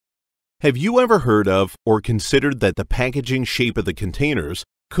Have you ever heard of or considered that the packaging shape of the containers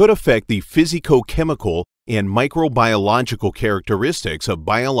could affect the physicochemical and microbiological characteristics of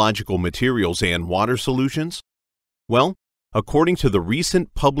biological materials and water solutions? Well, according to the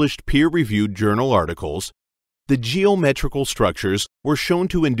recent published peer-reviewed journal articles, the geometrical structures were shown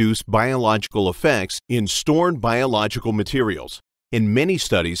to induce biological effects in stored biological materials, and many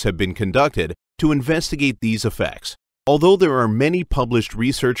studies have been conducted to investigate these effects. Although there are many published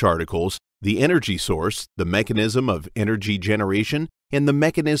research articles, the energy source, the mechanism of energy generation, and the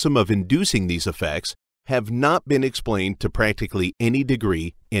mechanism of inducing these effects have not been explained to practically any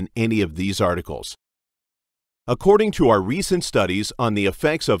degree in any of these articles. According to our recent studies on the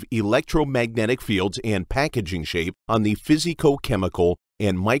effects of electromagnetic fields and packaging shape on the physicochemical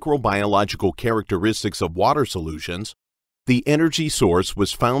and microbiological characteristics of water solutions, the energy source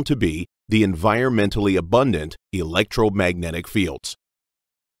was found to be the environmentally abundant electromagnetic fields.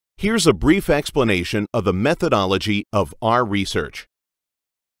 Here's a brief explanation of the methodology of our research.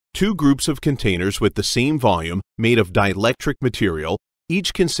 Two groups of containers with the same volume made of dielectric material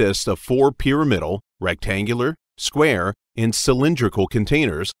each consists of 4 pyramidal, rectangular, square, and cylindrical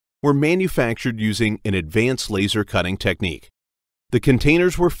containers were manufactured using an advanced laser cutting technique. The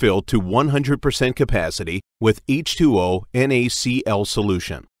containers were filled to 100% capacity with H2O NaCl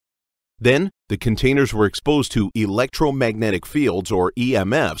solution. Then, the containers were exposed to electromagnetic fields or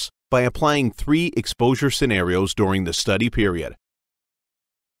EMFs by applying 3 exposure scenarios during the study period.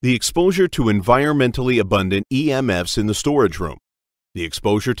 The exposure to environmentally abundant EMFs in the storage room. The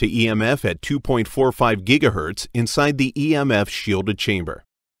exposure to EMF at 2.45 GHz inside the EMF shielded chamber.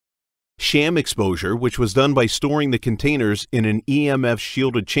 Sham exposure, which was done by storing the containers in an EMF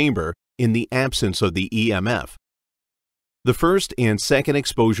shielded chamber in the absence of the EMF. The first and second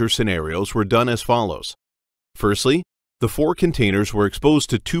exposure scenarios were done as follows. Firstly, the 4 containers were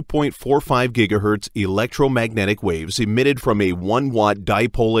exposed to 2.45 GHz electromagnetic waves emitted from a 1-watt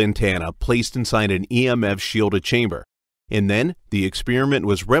dipole antenna placed inside an EMF shielded chamber, and then the experiment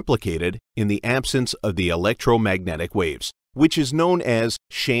was replicated in the absence of the electromagnetic waves, which is known as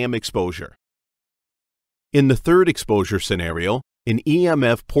sham exposure. In the third exposure scenario, an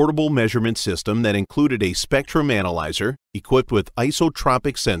EMF portable measurement system that included a spectrum analyzer equipped with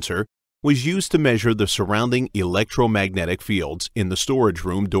isotropic sensor was used to measure the surrounding electromagnetic fields in the storage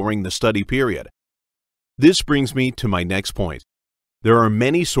room during the study period. This brings me to my next point. There are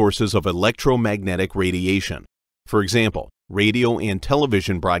many sources of electromagnetic radiation. For example, radio and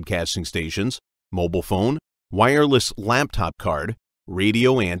television broadcasting stations, mobile phone, wireless laptop card,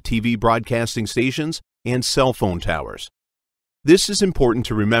 radio and TV broadcasting stations, and cell phone towers. This is important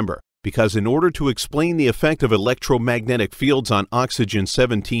to remember because in order to explain the effect of electromagnetic fields on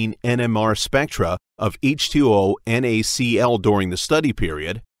oxygen-17 NMR spectra of H2O NaCl during the study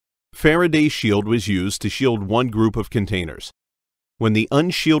period, Faraday's shield was used to shield one group of containers. When the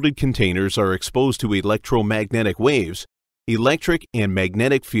unshielded containers are exposed to electromagnetic waves, electric and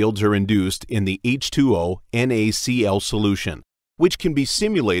magnetic fields are induced in the H2O NaCl solution, which can be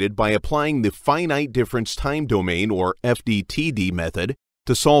simulated by applying the finite difference time domain or FDTD method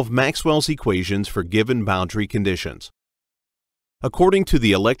to solve Maxwell's equations for given boundary conditions. According to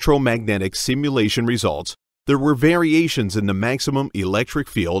the electromagnetic simulation results, there were variations in the maximum electric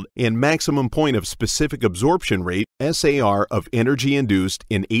field and maximum point of specific absorption rate SAR of energy induced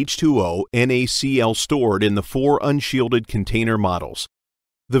in H2O NaCl stored in the 4 unshielded container models.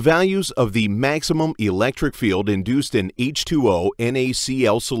 The values of the maximum electric field induced in H2O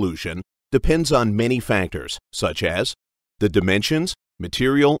NaCl solution depends on many factors, such as the dimensions,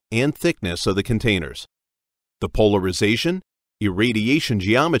 material, and thickness of the containers, the polarization, irradiation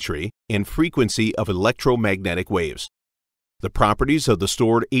geometry, and frequency of electromagnetic waves, the properties of the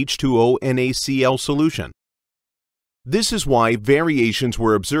stored H2O NaCl solution. This is why variations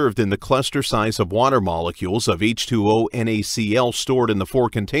were observed in the cluster size of water molecules of H2O NaCl stored in the 4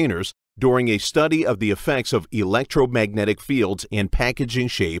 containers during a study of the effects of electromagnetic fields and packaging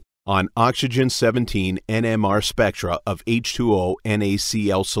shape on oxygen-17 NMR spectra of H2O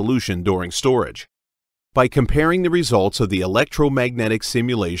NaCl solution during storage. By comparing the results of the electromagnetic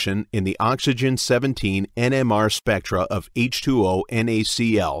simulation in the oxygen-17 NMR spectra of H2O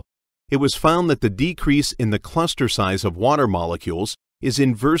NaCl, it was found that the decrease in the cluster size of water molecules is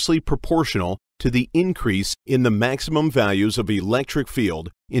inversely proportional to the increase in the maximum values of electric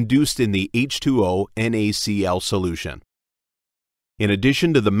field induced in the H2O NaCl solution. In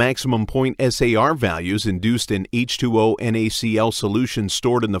addition to the maximum point SAR values induced in H2O NaCl solution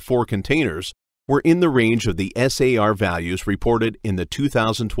stored in the 4 containers were in the range of the SAR values reported in the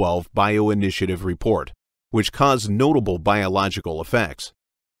 2012 BioInitiative report, which caused notable biological effects.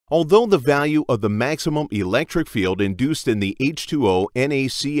 Although the value of the maximum electric field induced in the H2O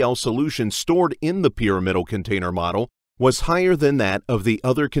NaCl solution stored in the pyramidal container model was higher than that of the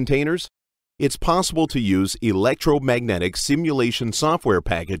other containers, it's possible to use electromagnetic simulation software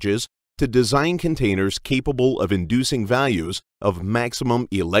packages to design containers capable of inducing values of maximum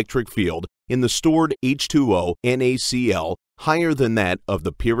electric field in the stored H2O NaCl higher than that of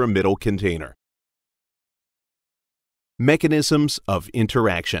the pyramidal container. Mechanisms of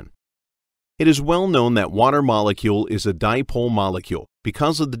interaction. It is well known that water molecule is a dipole molecule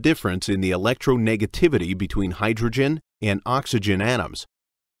because of the difference in the electronegativity between hydrogen and oxygen atoms.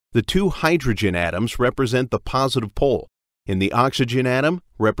 The two hydrogen atoms represent the positive pole, and the oxygen atom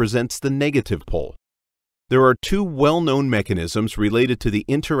represents the negative pole. There are two well-known mechanisms related to the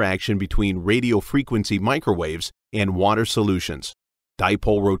interaction between radiofrequency microwaves and water solutions: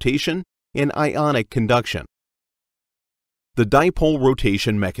 dipole rotation and ionic conduction. The dipole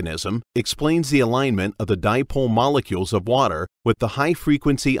rotation mechanism explains the alignment of the dipole molecules of water with the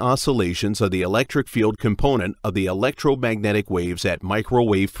high-frequency oscillations of the electric field component of the electromagnetic waves at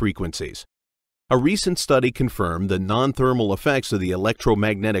microwave frequencies. A recent study confirmed the non-thermal effects of the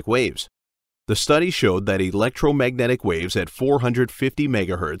electromagnetic waves. The study showed that electromagnetic waves at 450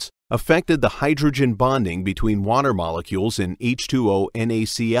 MHz affected the hydrogen bonding between water molecules in H2O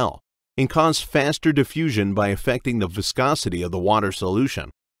NaCl and caused faster diffusion by affecting the viscosity of the water solution.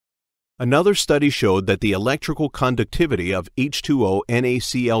 Another study showed that the electrical conductivity of H2O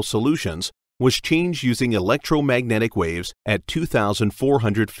NaCl solutions was changed using electromagnetic waves at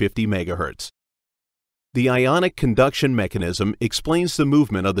 2450 MHz. The ionic conduction mechanism explains the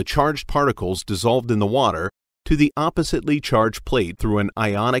movement of the charged particles dissolved in the water to the oppositely charged plate through an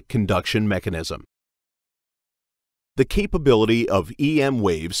ionic conduction mechanism. The capability of EM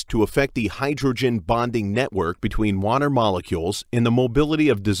waves to affect the hydrogen bonding network between water molecules and the mobility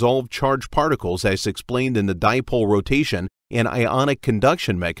of dissolved charged particles as explained in the dipole rotation and ionic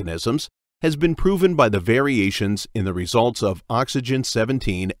conduction mechanisms has been proven by the variations in the results of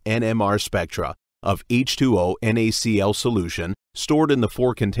oxygen-17 NMR spectra of H2O NaCl solution stored in the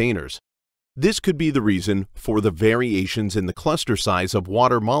four containers. This could be the reason for the variations in the cluster size of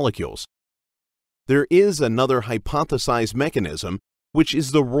water molecules. There is another hypothesized mechanism, which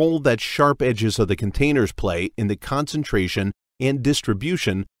is the role that sharp edges of the containers play in the concentration and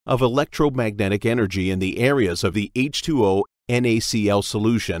distribution of electromagnetic energy in the areas of the H2O NaCl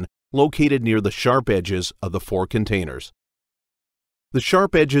solution located near the sharp edges of the four containers. The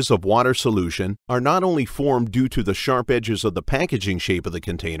sharp edges of water solution are not only formed due to the sharp edges of the packaging shape of the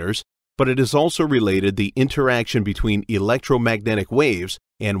containers, but it is also related the interaction between electromagnetic waves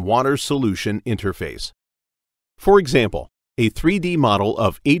and water solution interface. For example, a 3D model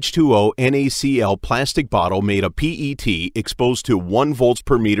of H2O NaCl plastic bottle made of PET exposed to 1 volts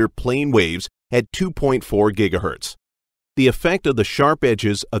per meter plane waves at 2.4 GHz. The effect of the sharp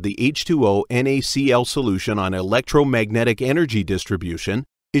edges of the H2O NaCl solution on electromagnetic energy distribution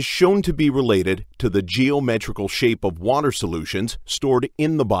is shown to be related to the geometrical shape of water solutions stored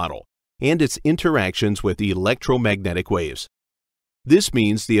in the bottle and its interactions with electromagnetic waves. This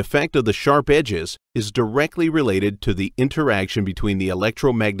means the effect of the sharp edges is directly related to the interaction between the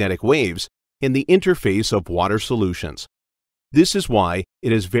electromagnetic waves and the interface of water solutions. This is why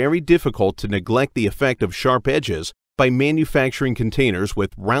it is very difficult to neglect the effect of sharp edges by manufacturing containers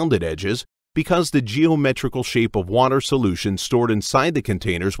with rounded edges, because the geometrical shape of water solutions stored inside the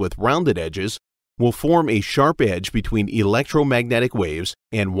containers with rounded edges will form a sharp edge between electromagnetic waves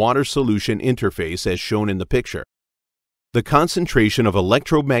and water solution interface as shown in the picture. The concentration of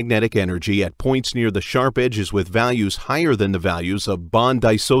electromagnetic energy at points near the sharp edges with values higher than the values of bond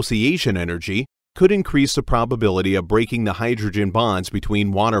dissociation energy could increase the probability of breaking the hydrogen bonds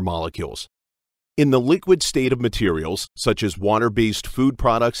between water molecules. In the liquid state of materials, such as water-based food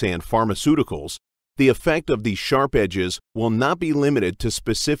products and pharmaceuticals, the effect of these sharp edges will not be limited to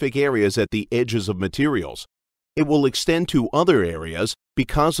specific areas at the edges of materials. It will extend to other areas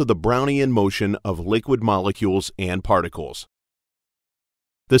because of the Brownian motion of liquid molecules and particles.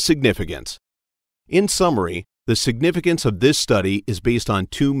 The significance. In summary, the significance of this study is based on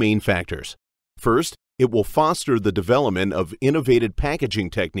two main factors. First, it will foster the development of innovative packaging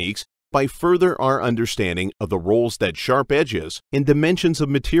techniques by further our understanding of the roles that sharp edges and dimensions of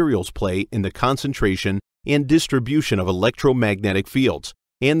materials play in the concentration and distribution of electromagnetic fields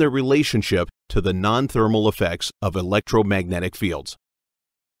and their relationship to the non-thermal effects of electromagnetic fields.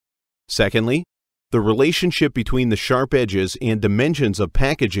 Secondly, the relationship between the sharp edges and dimensions of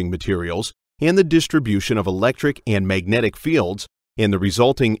packaging materials and the distribution of electric and magnetic fields and the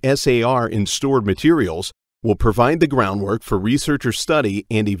resulting SAR in stored materials will provide the groundwork for researchers to study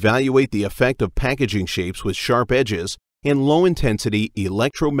and evaluate the effect of packaging shapes with sharp edges and low-intensity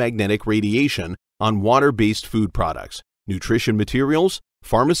electromagnetic radiation on water-based food products, nutrition materials,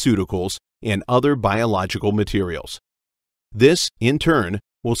 pharmaceuticals, and other biological materials. This, in turn,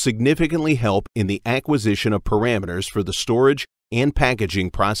 will significantly help in the acquisition of parameters for the storage and packaging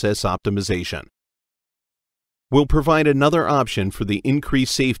process optimization. Will provide another option for the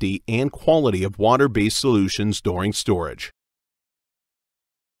increased safety and quality of water-based solutions during storage.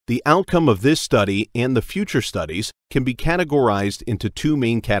 The outcome of this study and the future studies can be categorized into two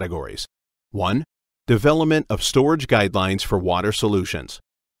main categories. 1. Development of storage guidelines for water solutions.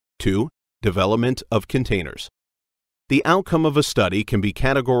 2. Development of containers. The outcome of a study can be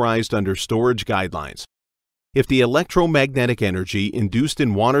categorized under storage guidelines. If the electromagnetic energy induced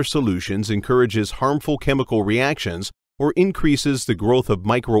in water solutions encourages harmful chemical reactions or increases the growth of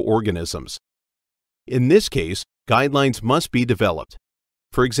microorganisms. In this case, guidelines must be developed.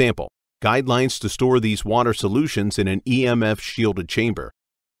 For example, guidelines to store these water solutions in an EMF-shielded chamber.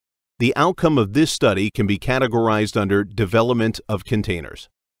 The outcome of this study can be categorized under development of containers.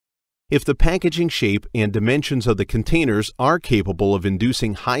 If the packaging shape and dimensions of the containers are capable of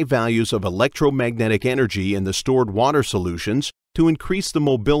inducing high values of electromagnetic energy in the stored water solutions to increase the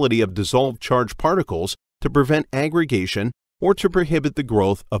mobility of dissolved charged particles to prevent aggregation or to prohibit the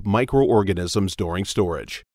growth of microorganisms during storage.